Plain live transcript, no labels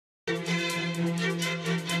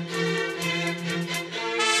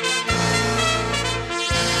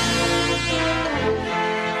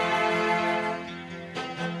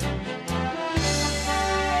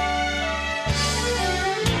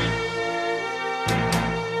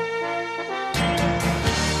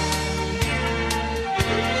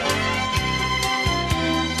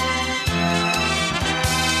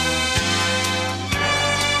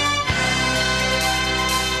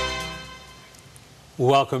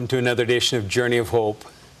Welcome to another edition of Journey of Hope.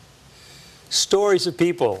 Stories of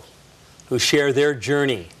people who share their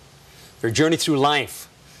journey through life,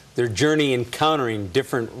 their journey encountering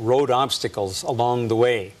different road obstacles along the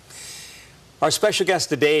way. Our special guest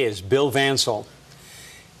today is Bill Vancil.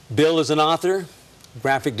 Bill is an author,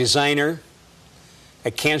 graphic designer, a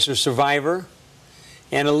cancer survivor,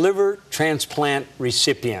 and a liver transplant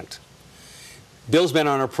recipient. Bill's been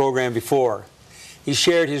on our program before. He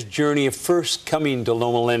shared his journey of first coming to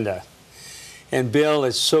Loma Linda. And Bill,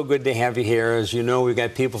 it's so good to have you here. As you know, we've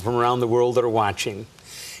got people from around the world that are watching.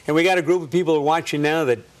 And we got a group of people who are watching now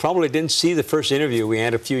that probably didn't see the first interview we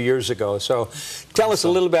had a few years ago. So tell us a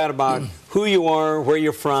little bit about who you are, where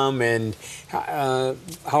you're from, and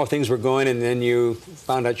how things were going, and then you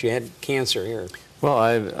found out you had cancer here. Well,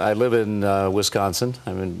 I live in Wisconsin.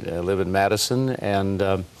 I live in Madison,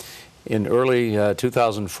 and in early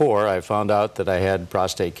 2004, I found out that I had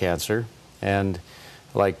prostate cancer, and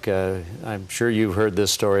like I'm sure you've heard this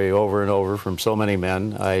story over and over from so many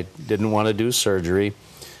men, I didn't want to do surgery.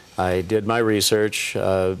 I did my research,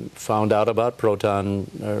 found out about proton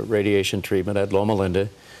radiation treatment at Loma Linda,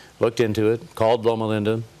 looked into it, called Loma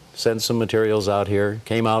Linda, sent some materials out here,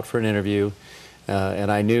 came out for an interview,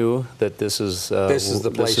 and I knew that this is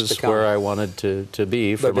the place to come. Where I wanted to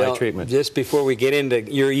be for my treatment. Just before we get into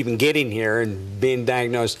you're even getting here and being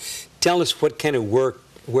diagnosed, tell us what kind of work,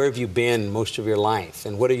 where have you been most of your life,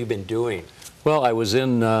 and what have you been doing? Well, I was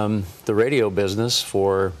in the radio business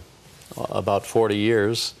for about 40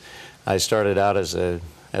 years. I started out as a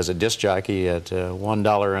disc jockey at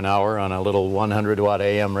 $1 an hour on a little 100-watt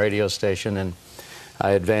AM radio station, and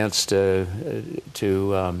I advanced to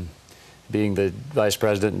being the vice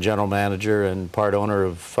president and general manager and part owner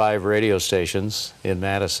of 5 radio stations in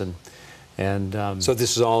Madison. And so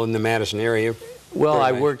this is all in the Madison area? Well,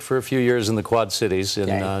 I worked for a few years in the Quad Cities in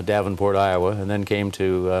Davenport, Iowa, and then came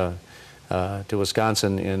to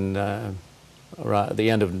Wisconsin in around the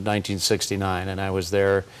end of 1969, and I was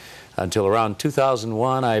there until around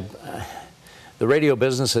 2001. The radio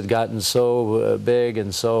business had gotten so big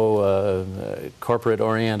and so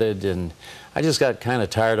corporate-oriented, and I just got kind of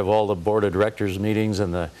tired of all the board of directors meetings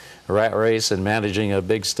and the rat race and managing a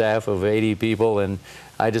big staff of 80 people, and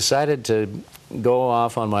I decided to go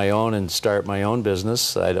off on my own and start my own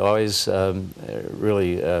business. I'd always my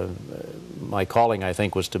calling, I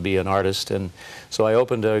think, was to be an artist, and so I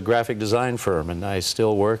opened a graphic design firm, and I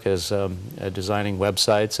still work as designing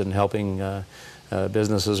websites and helping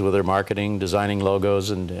businesses with their marketing, designing logos,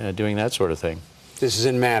 and doing that sort of thing. This is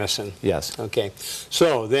in Madison? Yes. Okay.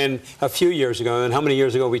 So then a few years ago, and how many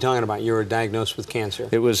years ago are we talking about, you were diagnosed with cancer?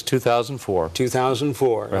 It was 2004.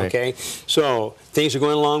 2004, right. Okay. So things are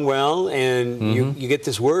going along well, and you get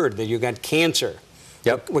this word that you got cancer.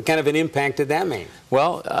 Yep. What kind of an impact did that make?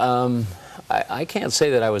 Well, I can't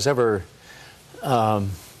say that I was ever, I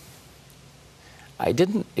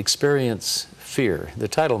didn't experience fear. The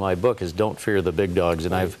title of my book is Don't Fear the Big Dogs,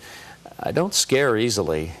 and I don't scare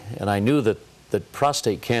easily, and I knew that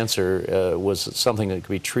prostate cancer was something that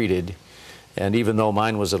could be treated, and even though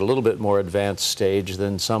mine was at a little bit more advanced stage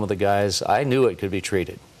than some of the guys, I knew it could be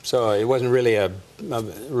treated. So it wasn't really a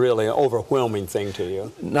really overwhelming thing to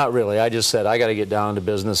you? Not really. I just said, I got to get down to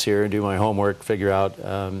business here and do my homework, figure out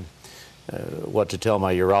what to tell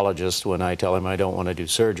my urologist when I tell him I don't want to do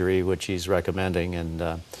surgery, which he's recommending.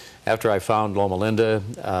 And after I found Loma Linda,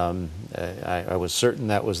 I was certain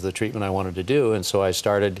that was the treatment I wanted to do, and so I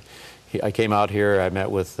came out here, I met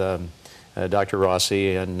with Dr.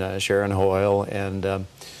 Rossi and Sharon Hoyle, and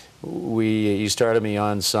he started me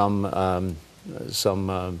on some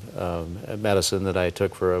medicine that I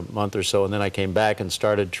took for a month or so, and then I came back and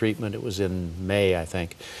started treatment. It was in May, I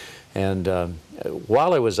think. And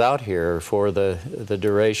while I was out here for the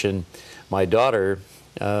duration, my daughter,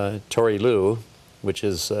 Tori Lou, which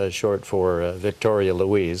is short for Victoria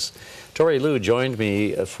Louise, Tori Lou joined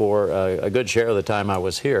me for a good share of the time I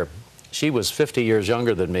was here. She was 50 years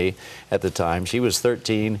younger than me at the time. She was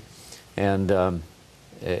 13, and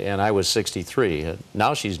I was 63.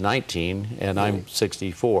 Now she's 19, and I'm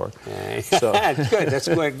 64. So that's good. That's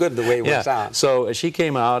good the way it works out. So she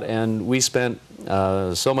came out, and we spent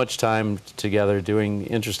so much time together doing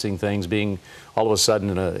interesting things, being all of a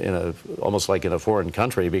sudden almost like in a foreign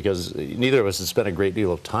country, because neither of us had spent a great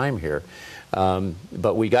deal of time here.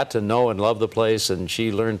 But we got to know and love the place, and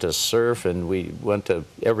she learned to surf, and we went to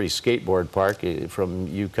every skateboard park from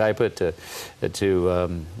Yucaipa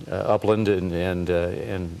to Upland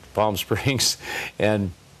and Palm Springs,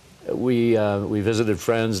 and we visited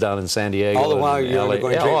friends down in San Diego. All the while you were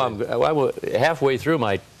going halfway through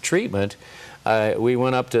my treatment, we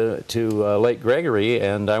went up to Lake Gregory,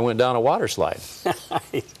 and I went down a water slide.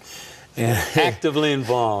 Actively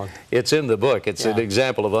involved. It's in the book. It's an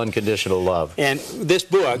example of unconditional love. And this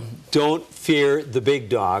book, Don't Fear the Big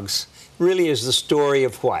Dogs, really is the story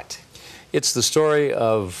of what? It's the story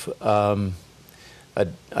of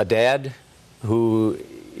a dad who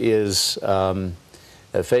is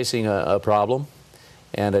facing a problem,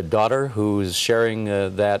 and a daughter who's sharing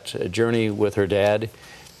that journey with her dad,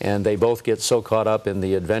 and they both get so caught up in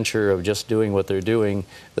the adventure of just doing what they're doing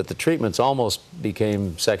that the treatments almost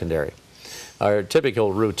became secondary. Our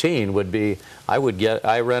typical routine would be, I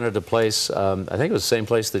rented a place, I think it was the same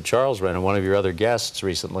place that Charles rented, one of your other guests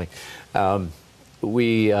recently. I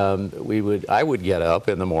would get up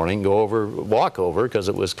in the morning, walk over, because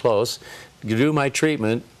it was close, do my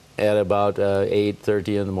treatment at about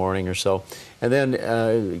 8:30 in the morning or so, and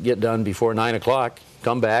then get done before 9 o'clock,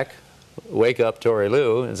 come back, wake up Tori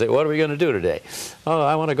Lou and say, what are we going to do today? Oh,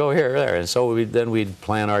 I want to go here or there. And so then we'd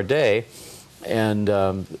plan our day. And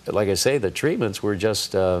like I say, the treatments were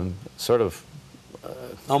just sort of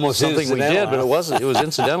almost something we did, but it wasn't. It was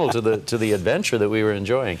incidental to the adventure that we were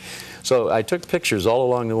enjoying. So I took pictures all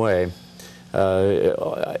along the way.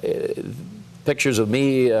 Pictures of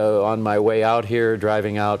me on my way out here,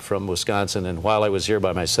 driving out from Wisconsin, and while I was here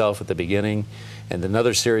by myself at the beginning, and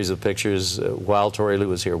another series of pictures while Tori Lou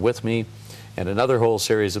was here with me, and another whole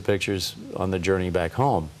series of pictures on the journey back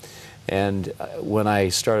home. And when I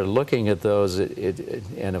started looking at those,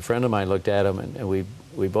 and a friend of mine looked at them, and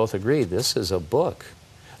we both agreed, this is a book.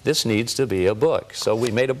 This needs to be a book. So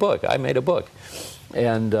we made a book. I made a book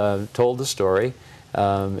and told the story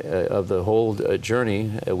of the whole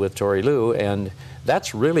journey with Tori Lou, and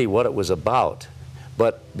that's really what it was about.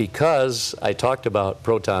 But because I talked about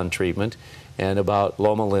proton treatment and about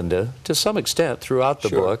Loma Linda to some extent throughout the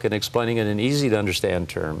book, and explaining it in easy to understand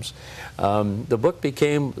terms, the book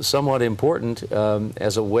became somewhat important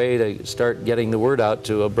as a way to start getting the word out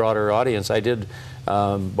to a broader audience. I did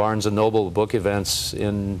Barnes & Noble book events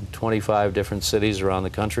in 25 different cities around the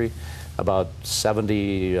country, about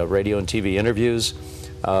 70 radio and TV interviews.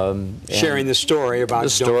 Sharing the story about the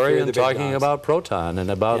story and talking about proton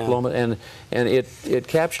and about Loma, and it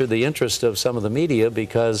captured the interest of some of the media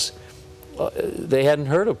because they hadn't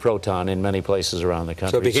heard of proton in many places around the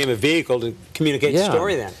country. So it became a vehicle to communicate the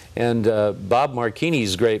story then. And Bob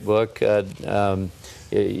Marchini's great book, You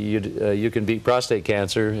Can Beat Prostate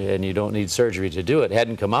Cancer and You Don't Need Surgery to Do It,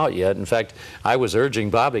 hadn't come out yet. In fact, I was urging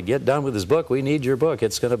Bob to get done with his book. We need your book.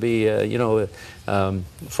 It's going to be,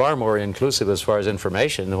 far more inclusive as far as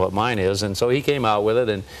information than what mine is. And so he came out with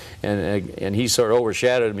it, and he sort of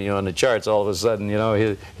overshadowed me on the charts. All of a sudden,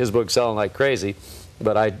 his book's selling like crazy.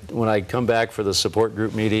 But when I'd come back for the support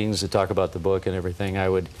group meetings to talk about the book and everything,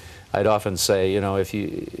 I'd often say, if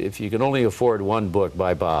you can only afford one book,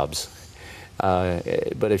 buy Bob's.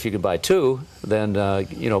 But if you can buy two, then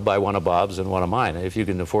buy one of Bob's and one of mine. If you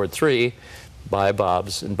can afford three, buy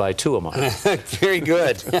Bob's and buy two of mine. Very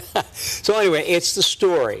good. So anyway, it's the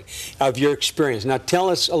story of your experience. Now tell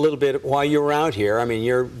us a little bit while you were out here. I mean,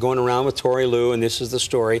 you're going around with Tori Lou, and this is the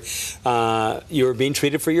story. You were being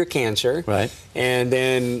treated for your cancer. Right. And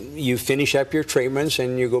then you finish up your treatments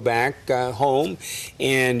and you go back home,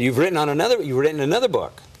 and you've written another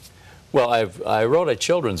book. Well, I wrote a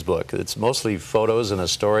children's book. It's mostly photos and a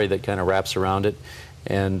story that kind of wraps around it,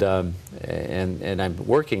 and I'm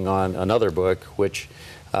working on another book, which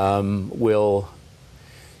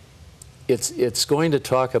it's going to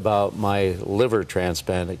talk about my liver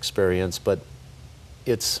transplant experience, but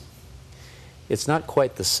it's not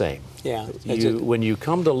quite the same. Yeah. When you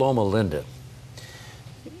come to Loma Linda,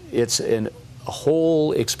 it's a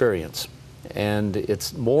whole experience, and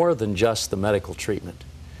it's more than just the medical treatment.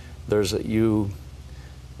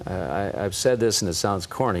 I've said this and it sounds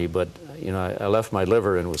corny, but I left my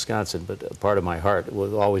liver in Wisconsin, but a part of my heart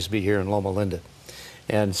will always be here in Loma Linda.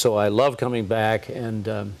 And so I love coming back,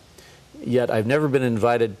 and yet I've never been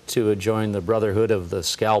invited to join the Brotherhood of the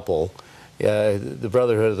Scalpel. The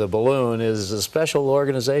Brotherhood of the Balloon is a special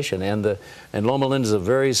organization, and Loma Linda is a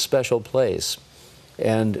very special place.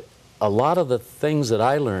 And a lot of the things that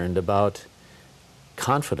I learned about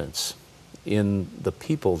confidence in the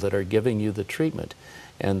people that are giving you the treatment,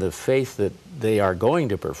 and the faith that they are going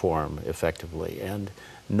to perform effectively, and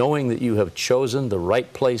knowing that you have chosen the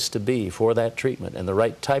right place to be for that treatment and the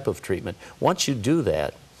right type of treatment. Once you do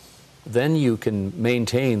that, then you can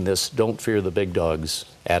maintain this don't fear the big dogs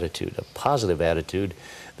attitude, a positive attitude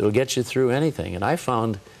that will get you through anything. And I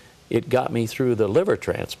found it got me through the liver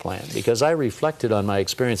transplant because I reflected on my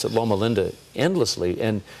experience at Loma Linda endlessly,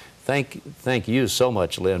 and thank you so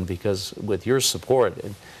much, Lynn, because with your support,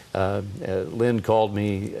 Lynn called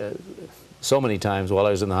me so many times while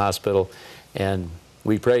I was in the hospital, and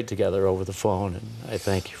we prayed together over the phone, and I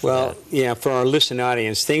thank you for that. Well, yeah, for our listening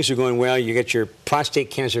audience, things are going well. You get your prostate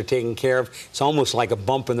cancer taken care of. It's almost like a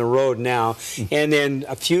bump in the road now. And then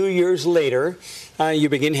a few years later, you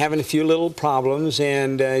begin having a few little problems,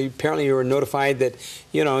 and apparently you were notified that,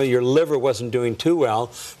 you know, your liver wasn't doing too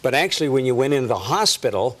well. But actually, when you went into the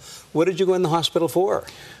hospital, what did you go in the hospital for?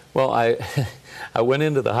 Well, I went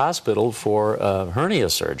into the hospital for hernia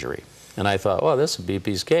surgery, and I thought, well, this would be a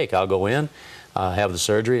piece of cake. I'll go in, have the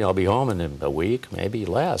surgery, I'll be home in a week, maybe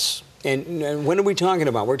less. And when are we talking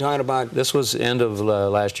about? We're talking about... This was end of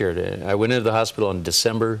last year. I went into the hospital on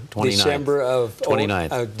December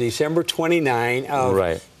 29th. December 29 of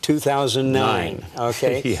right. 2009.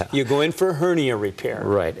 Okay. Yeah. You go in for hernia repair.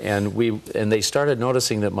 Right. And they started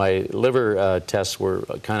noticing that my liver tests were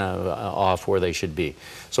kind of off where they should be.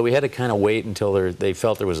 So we had to kind of wait until they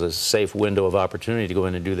felt there was a safe window of opportunity to go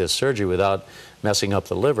in and do this surgery without messing up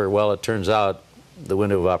the liver. Well, it turns out the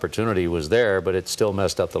window of opportunity was there, but it still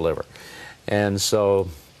messed up the liver. And so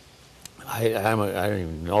I don't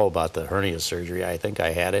even know about the hernia surgery. I think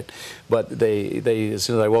I had it. But as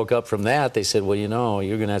soon as I woke up from that, they said, well, you know,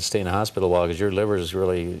 you're going to have to stay in the hospital a while because your liver is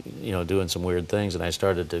really, you know, doing some weird things. And I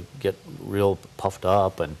started to get real puffed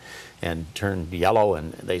up and turned yellow.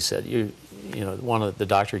 And they said, you know, the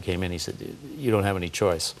doctor came in, he said, you don't have any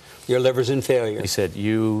choice. Your liver's in failure. He said,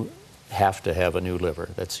 you have to have a new liver.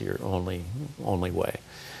 That's your only way.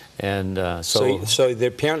 And so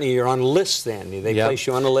apparently you're on a list then. They yep. place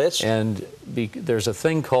you on a list? And there's a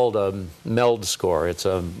thing called a MELD score. It's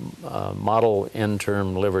a model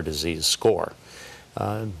end-term liver disease score,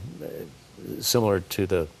 similar to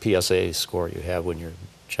the PSA score you have when you're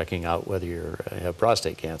checking out whether you have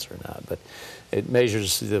prostate cancer or not. But it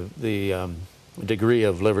measures the degree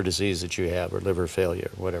of liver disease that you have, or liver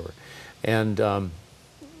failure, or whatever. And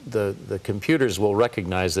the computers will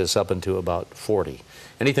recognize this up into about 40.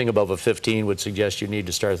 Anything above a 15 would suggest you need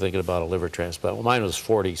to start thinking about a liver transplant. Well, mine was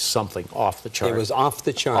 40-something, off the chart. It was off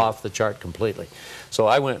the chart. Off the chart completely. So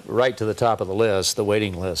I went right to the top of the list, the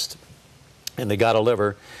waiting list, and they got a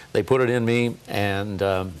liver. They put it in me, and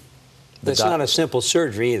that's not a simple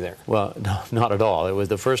surgery either. Well, no, not at all.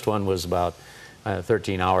 The first one was about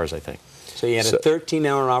 13 hours, I think. So you had a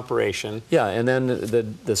 13-hour operation. Yeah, and then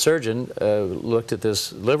the surgeon looked at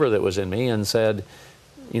this liver that was in me and said,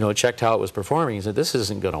 you know, checked how it was performing. He said, this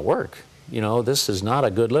isn't going to work. You know, this is not a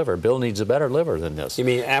good liver. Bill needs a better liver than this. You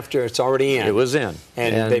mean after it's already in? It was in.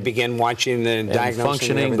 And they began watching the diagnosis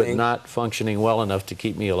functioning, but not functioning well enough to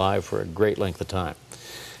keep me alive for a great length of time.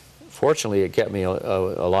 Fortunately, it kept me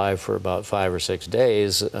alive for about 5 or 6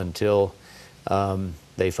 days until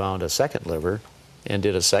they found a second liver and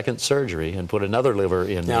did a second surgery and put another liver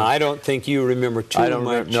in me. Now, I don't think you remember too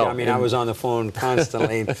much. No. I mean, I was on the phone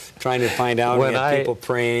constantly trying to find out, and had people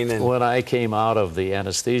praying. And when I came out of the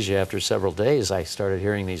anesthesia after several days, I started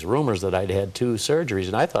hearing these rumors that I'd had 2 surgeries,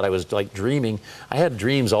 and I thought I was like dreaming. I had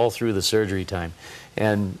dreams all through the surgery time,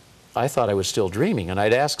 and I thought I was still dreaming. And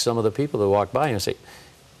I'd ask some of the people that walked by and I'd say,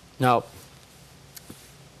 now,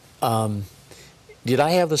 did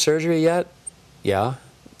I have the surgery yet? Yeah.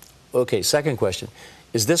 Okay, second question.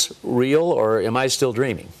 Is this real, or am I still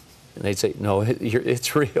dreaming? And they'd say, no,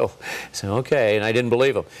 it's real. I said, okay, and I didn't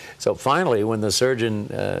believe them. So finally, when the surgeon,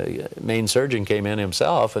 main surgeon came in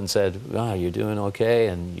himself and said, wow, you're doing okay,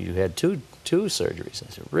 and you had two surgeries. I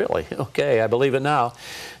said, really? Okay, I believe it now.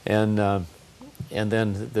 And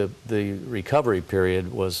then the recovery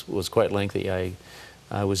period was quite lengthy.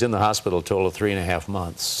 I was in the hospital a total of 3.5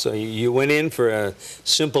 months. So you went in for a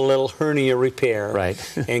simple little hernia repair, right,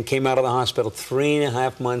 and came out of the hospital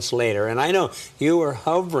 3.5 months later. And I know you were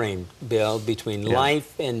hovering, Bill, between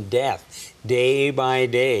life and death, day by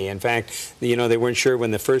day. In fact, you know, they weren't sure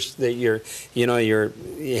when you had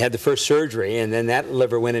the first surgery, and then that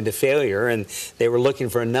liver went into failure, and they were looking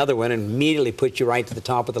for another one, and immediately put you right to the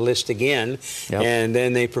top of the list again. Yep. And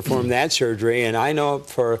then they performed that surgery, and I know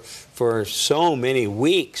for so many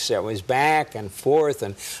weeks it was back and forth.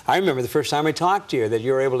 And I remember the first time I talked to you that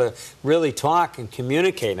you were able to really talk and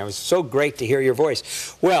communicate, and it was so great to hear your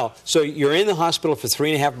voice. Well, so you're in the hospital for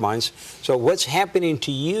 3.5 months. So what's happening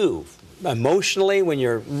to you emotionally when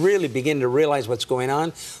you're really beginning to realize what's going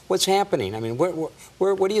on? What's happening? I mean, what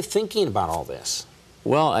are you thinking about all this?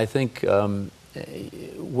 Well, I think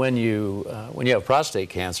when you have prostate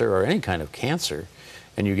cancer or any kind of cancer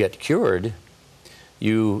and you get cured,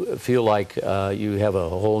 you feel like you have a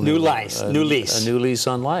whole new lease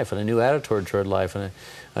on life, and a new attitude toward life, and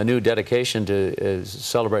a new dedication to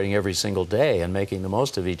celebrating every single day and making the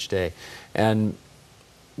most of each day. And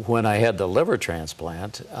when I had the liver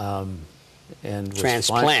transplant, and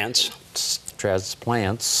transplants,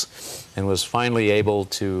 and was finally able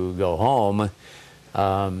to go home,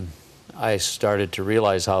 I started to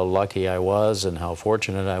realize how lucky I was and how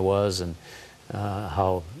fortunate I was, and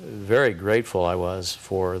how very grateful I was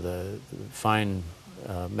for the fine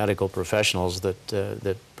medical professionals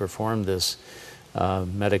that performed this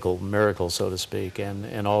medical miracle, so to speak,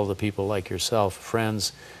 and all the people like yourself,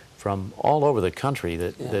 friends from all over the country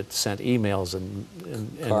that sent emails and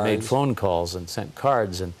made phone calls and sent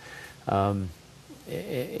cards, and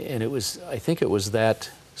it was, I think it was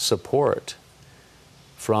that support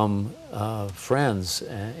from friends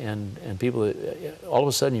and people that all of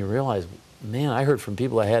a sudden you realize, man, I heard from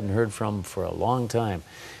people I hadn't heard from for a long time,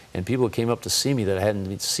 and people came up to see me that I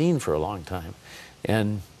hadn't seen for a long time.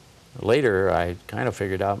 And later I kind of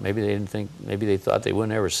figured out maybe they thought they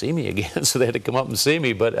wouldn't ever see me again, so they had to come up and see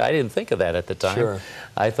me, but I didn't think of that at the time. Sure.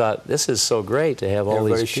 I thought, this is so great to have all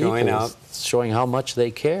these people showing how much they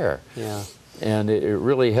care. Yeah. And it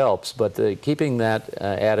really helps, but keeping that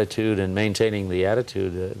attitude and maintaining the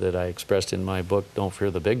attitude that I expressed in my book, Don't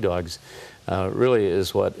Fear the Big Dogs, really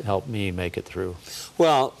is what helped me make it through.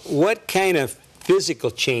 Well, what kind of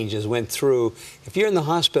physical changes went through if you're in the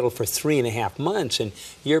hospital for 3.5 months and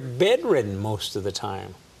you're bedridden most of the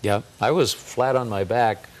time? Yeah, I was flat on my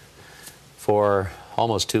back for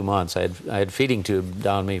almost 2 months. I had feeding tube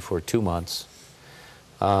down me for 2 months.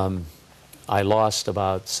 I lost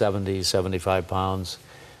about 70, 75 pounds.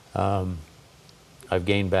 I've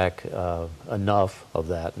gained back enough of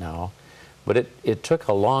that now. But it took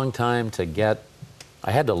a long time to get,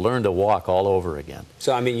 I had to learn to walk all over again.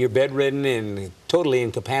 So, I mean, you're bedridden and totally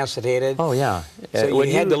incapacitated? Oh, yeah. So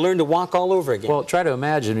you had to learn to walk all over again? Well, try to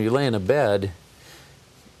imagine you lay in a bed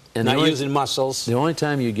and not using muscles. The only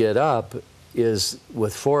time you get up is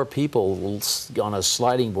with 4 people on a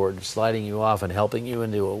sliding board sliding you off and helping you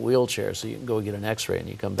into a wheelchair so you can go get an x-ray, and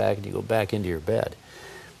you come back and you go back into your bed.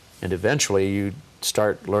 And eventually you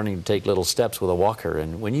start learning to take little steps with a walker.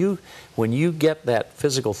 And when you get that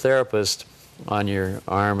physical therapist on your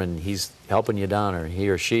arm and he's helping you down, or he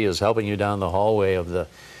or she is helping you down the hallway of the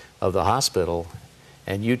hospital,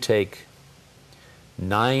 and you take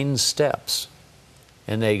 9 steps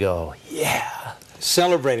and they go, yeah.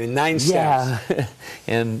 Celebrating 9 steps. Yeah,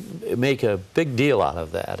 and make a big deal out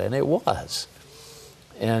of that, and it was.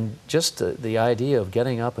 And just the idea of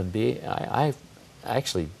getting up and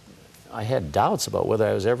I had doubts about whether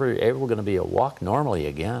I was ever going to be able to walk normally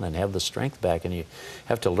again and have the strength back, and you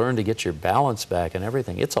have to learn to get your balance back and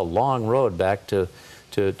everything. It's a long road back to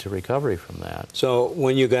recovery from that. So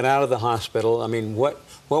when you got out of the hospital, I mean, what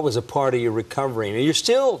was a part of your recovery? And you're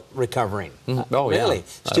still recovering. Mm-hmm. Oh, really?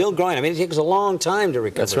 Yeah. Still growing. I mean, it takes a long time to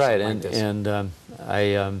recover. That's right.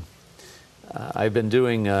 I've been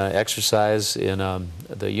doing exercise in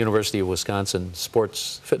the University of Wisconsin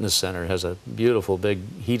Sports Fitness Center. It has a beautiful big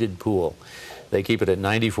heated pool. They keep it at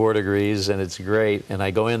 94 degrees, and it's great. And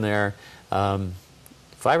I go in there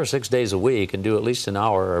 5 or 6 days a week and do at least an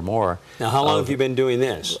hour or more. Now, how long have you been doing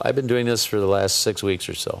this? I've been doing this for the last 6 weeks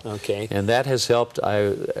or so. Okay. And that has helped.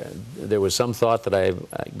 There was some thought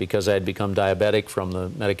that because I had become diabetic from the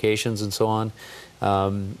medications and so on,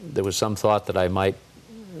 there was some thought that I might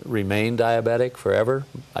remain diabetic forever.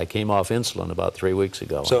 I came off insulin about 3 weeks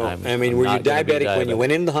ago. So, I mean, were you diabetic when you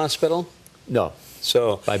went into the hospital? No.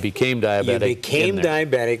 So I became diabetic. You became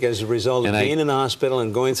diabetic as a result of being in the hospital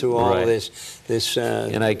and going through all of this.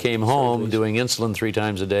 And I came home doing insulin 3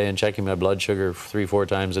 times a day and checking my blood sugar 3-4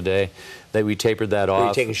 times a day. Then we tapered that off. Were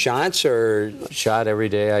you taking shots or? Shot every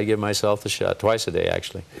day. I give myself the shot twice a day,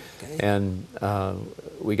 actually. Okay. And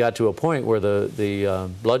we got to a point where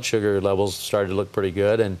the blood sugar levels started to look pretty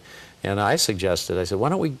good, and I suggested, I said, why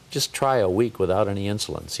don't we just try a week without any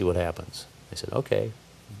insulin, see what happens? They said, okay,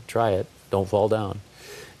 try it. Don't fall down.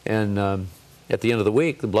 And at the end of the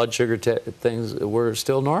week, the blood sugar things were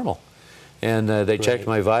still normal. And they checked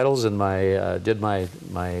my vitals and did my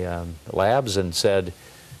labs and said,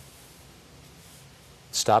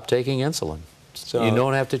 stop taking insulin. So you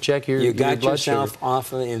don't have to check your blood sugar. You got yourself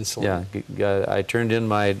off of insulin. Yeah, I turned in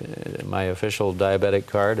my official diabetic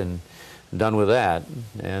card and done with that.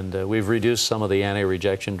 And we've reduced some of the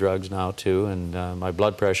anti-rejection drugs now too, and my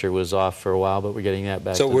blood pressure was off for a while, but we're getting that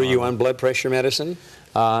back to normal. So were you on blood pressure medicine?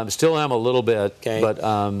 Still am a little bit, Okay.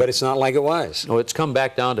 but it's not like it was. no, it's come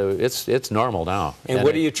back down to it's normal now. And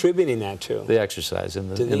what are you attributing that to? The exercise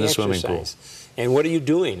in To the swimming pool. And what are you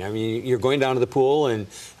doing? I mean, you're going down to the pool, and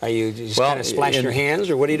are you just kind of splashing your hands,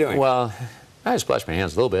 or what are you doing? Well, I splash my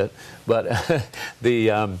hands a little bit, but they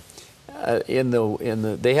have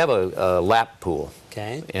a lap pool,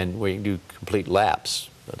 okay. and where you can do complete laps.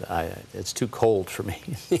 But it's too cold for me.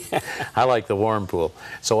 I like the warm pool.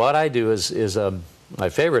 So what I do is my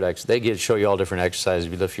favorite exercise. They show you all different exercises.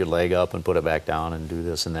 You lift your leg up and put it back down and do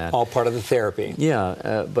this and that. All part of the therapy.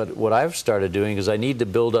 Yeah, but what I've started doing is I need to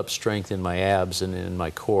build up strength in my abs and in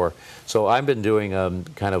my core. So I've been doing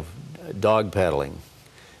kind of dog paddling,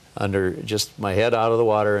 under just my head out of the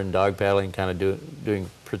water and dog paddling, kind of doing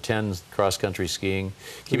pretend cross-country skiing,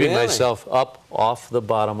 keeping myself up off the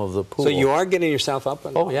bottom of the pool. So you are getting yourself up?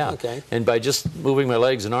 Oh, yeah. Okay. And by just moving my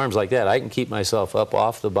legs and arms like that, I can keep myself up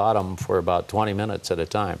off the bottom for about 20 minutes at a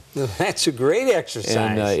time. That's a great exercise.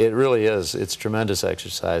 And it really is. It's tremendous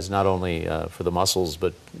exercise, not only for the muscles,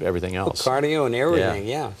 but everything else. Cardio and everything,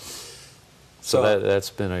 yeah. So that's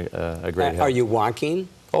been a great help. Are you walking?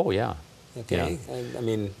 Oh, yeah. Okay. Yeah. I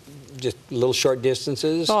mean, just little short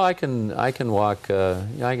distances? Oh, I can walk.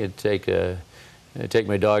 I could take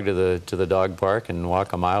my dog to the dog park and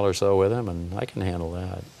walk a mile or so with him, and I can handle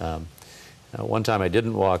that. One time I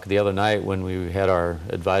didn't walk. The other night when we had our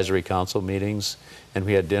advisory council meetings and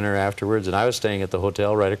we had dinner afterwards, and I was staying at the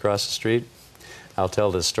hotel right across the street. I'll tell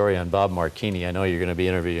this story on Bob Marchini. I know you're going to be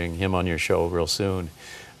interviewing him on your show real soon.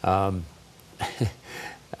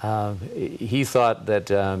 He thought that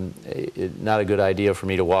not a good idea for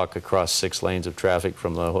me to walk across 6 lanes of traffic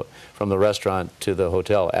from the restaurant to the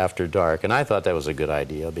hotel after dark, and I thought that was a good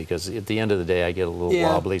idea because at the end of the day I get a little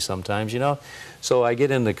wobbly sometimes, you know. So I get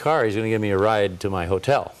in the car. He's going to give me a ride to my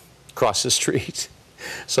hotel across the street.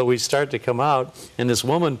 So we start to come out, and this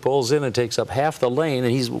woman pulls in and takes up half the lane,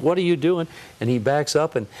 and he's, "What are you doing?" And he backs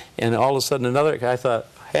up, and all of a sudden another guy thought,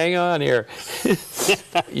 "Hang on here.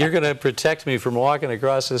 You're going to protect me from walking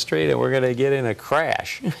across the street, and we're going to get in a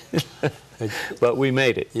crash." But we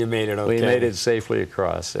made it. You made it okay. We made it safely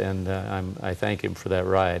across, and I thank him for that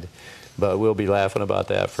ride. But we'll be laughing about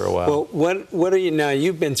that for a while. Well, what are you now?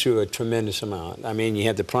 You've been through a tremendous amount. I mean, you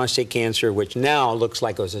had the prostate cancer, which now looks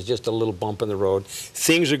like it was just a little bump in the road.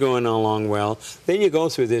 Things are going along well. Then you go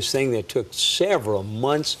through this thing that took several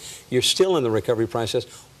months. You're still in the recovery process.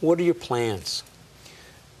 What are your plans?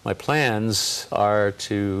 My plans are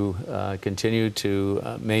to continue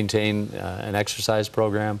to maintain an exercise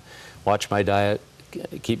program, watch my diet,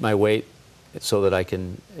 keep my weight so that I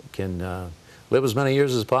can live as many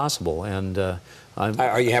years as possible. And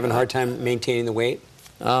are you having a hard time maintaining the weight?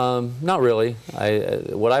 Not really.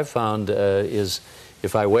 What I've found is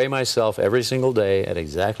if I weigh myself every single day at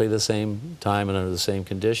exactly the same time and under the same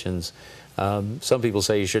conditions, some people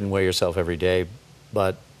say you shouldn't weigh yourself every day,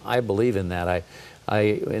 but I believe in that.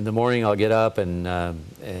 In the morning I'll get up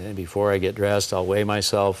and before I get dressed I'll weigh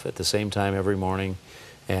myself at the same time every morning,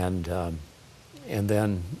 and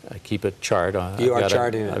then I keep a chart. You are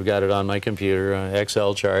charting it? I've got it on my computer, an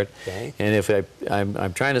Excel chart. Okay. And if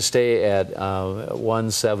I'm trying to stay at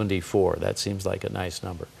 174. That seems like a nice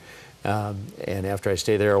number. And after I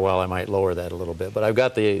stay there a while, I might lower that a little bit. But I've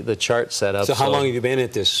got the chart set up. So how long have you been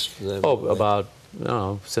at this? About, I don't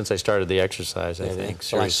know, since I started the exercise, I think.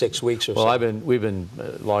 For like 6 weeks or so. Well, we've been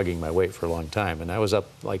logging my weight for a long time, and I was up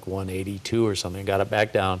like 182 or something. Got it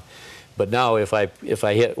back down. But now if I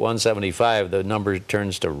hit 175, the number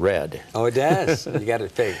turns to red. Oh, it does. You got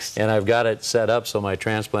it fixed. And I've got it set up so my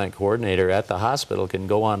transplant coordinator at the hospital can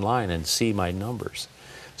go online and see my numbers.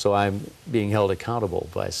 So I'm being held accountable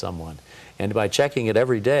by someone. And by checking it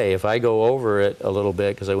every day, if I go over it a little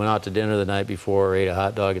bit because I went out to dinner the night before or ate a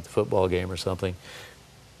hot dog at the football game or something,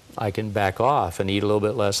 I can back off and eat a little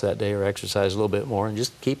bit less that day or exercise a little bit more and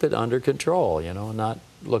just keep it under control, you know, and not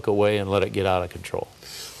look away and let it get out of control.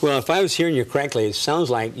 Well, if I was hearing you correctly, it sounds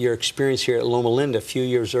like your experience here at Loma Linda a few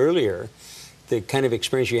years earlier, the kind of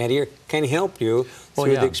experience you had here kind of helped you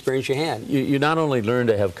through the experience you had. You not only learn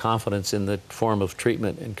to have confidence in the form of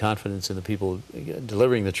treatment and confidence in the people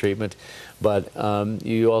delivering the treatment, but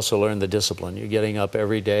you also learn the discipline. You're getting up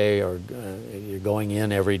every day or you're going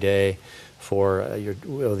in every day for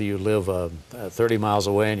whether you live 30 miles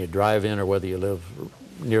away and you drive in or whether you live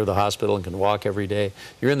near the hospital and can walk every day.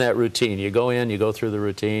 You're in that routine. You go in, you go through the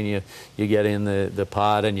routine, you get in the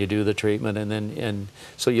pod and you do the treatment, and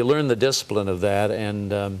so you learn the discipline of that,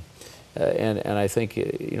 and I think,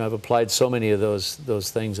 you know, I've applied so many of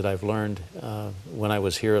those things that I've learned when I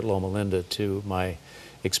was here at Loma Linda to my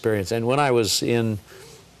experience. And when I was in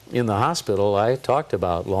in the hospital, I talked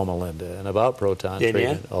about Loma Linda and about proton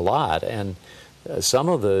treatment a lot. And some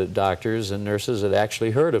of the doctors and nurses had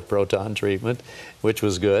actually heard of proton treatment, which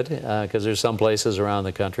was good, because there's some places around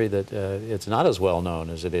the country that it's not as well known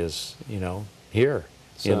as it is, you know, here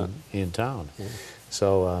in town. Yeah.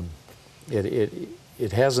 So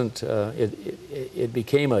it hasn't, it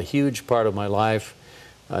became a huge part of my life,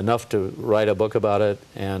 enough to write a book about it,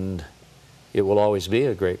 and it will always be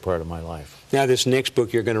a great part of my life. Now, this next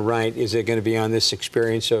book you're going to write, is it going to be on this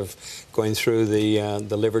experience of going through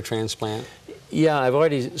the liver transplant? Yeah, I've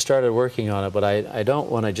already started working on it, but I don't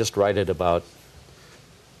want to just write it about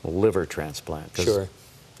liver transplant. Sure.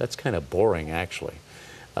 That's kind of boring, actually.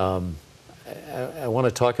 I want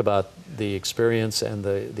to talk about the experience and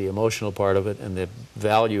the emotional part of it, and the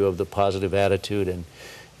value of the positive attitude,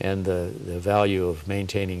 and the value of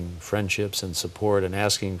maintaining friendships and support, and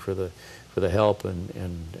asking for the help,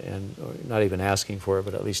 and or not even asking for it,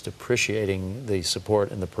 but at least appreciating the support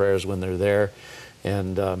and the prayers when they're there,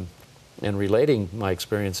 and relating my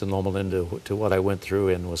experience in Loma Linda to what I went through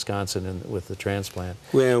in Wisconsin with the transplant.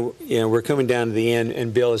 Well, you know, we're coming down to the end,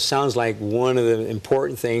 and Bill, it sounds like one of the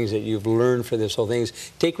important things that you've learned for this whole thing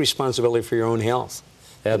is take responsibility for your own health.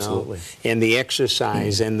 Absolutely. You know, and the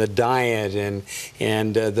exercise and the diet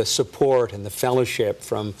and the support and the fellowship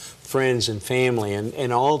from friends and family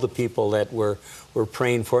and all the people that were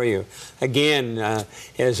praying for you. Again,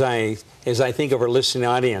 as I think of our listening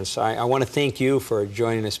audience, I want to thank you for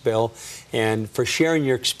joining us, Bill, and for sharing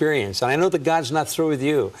your experience. And I know that God's not through with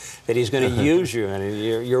you, that He's going to use you,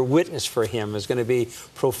 and your witness for Him is going to be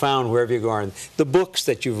profound wherever you go. And the books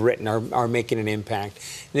that you've written are making an impact.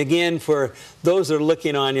 And again, for those that are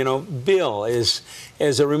looking on, you know, Bill is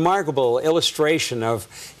a remarkable illustration of,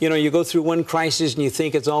 you know, you go through one crisis and you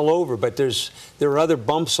think it's all over, but there are other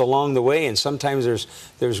bumps along the way, and sometimes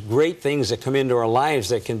there's great things that come into our lives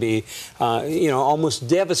that can be, you know, almost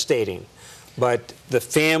devastating. But the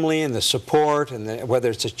family and the support, and whether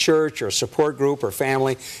it's a church or a support group or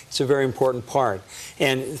family, it's a very important part.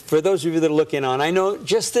 And for those of you that are looking on, I know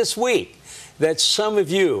just this week that some of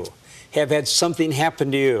you have had something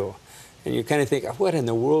happen to you, and you kind of think, what in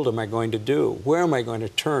the world am I going to do? Where am I going to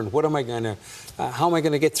turn? What am I going to, how am I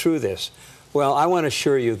going to get through this? Well, I want to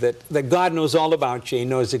assure you that God knows all about you. He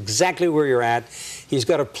knows exactly where you're at. He's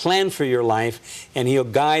got a plan for your life, and He'll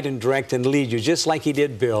guide and direct and lead you, just like He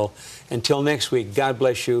did Bill. Until next week, God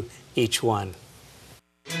bless you, each one.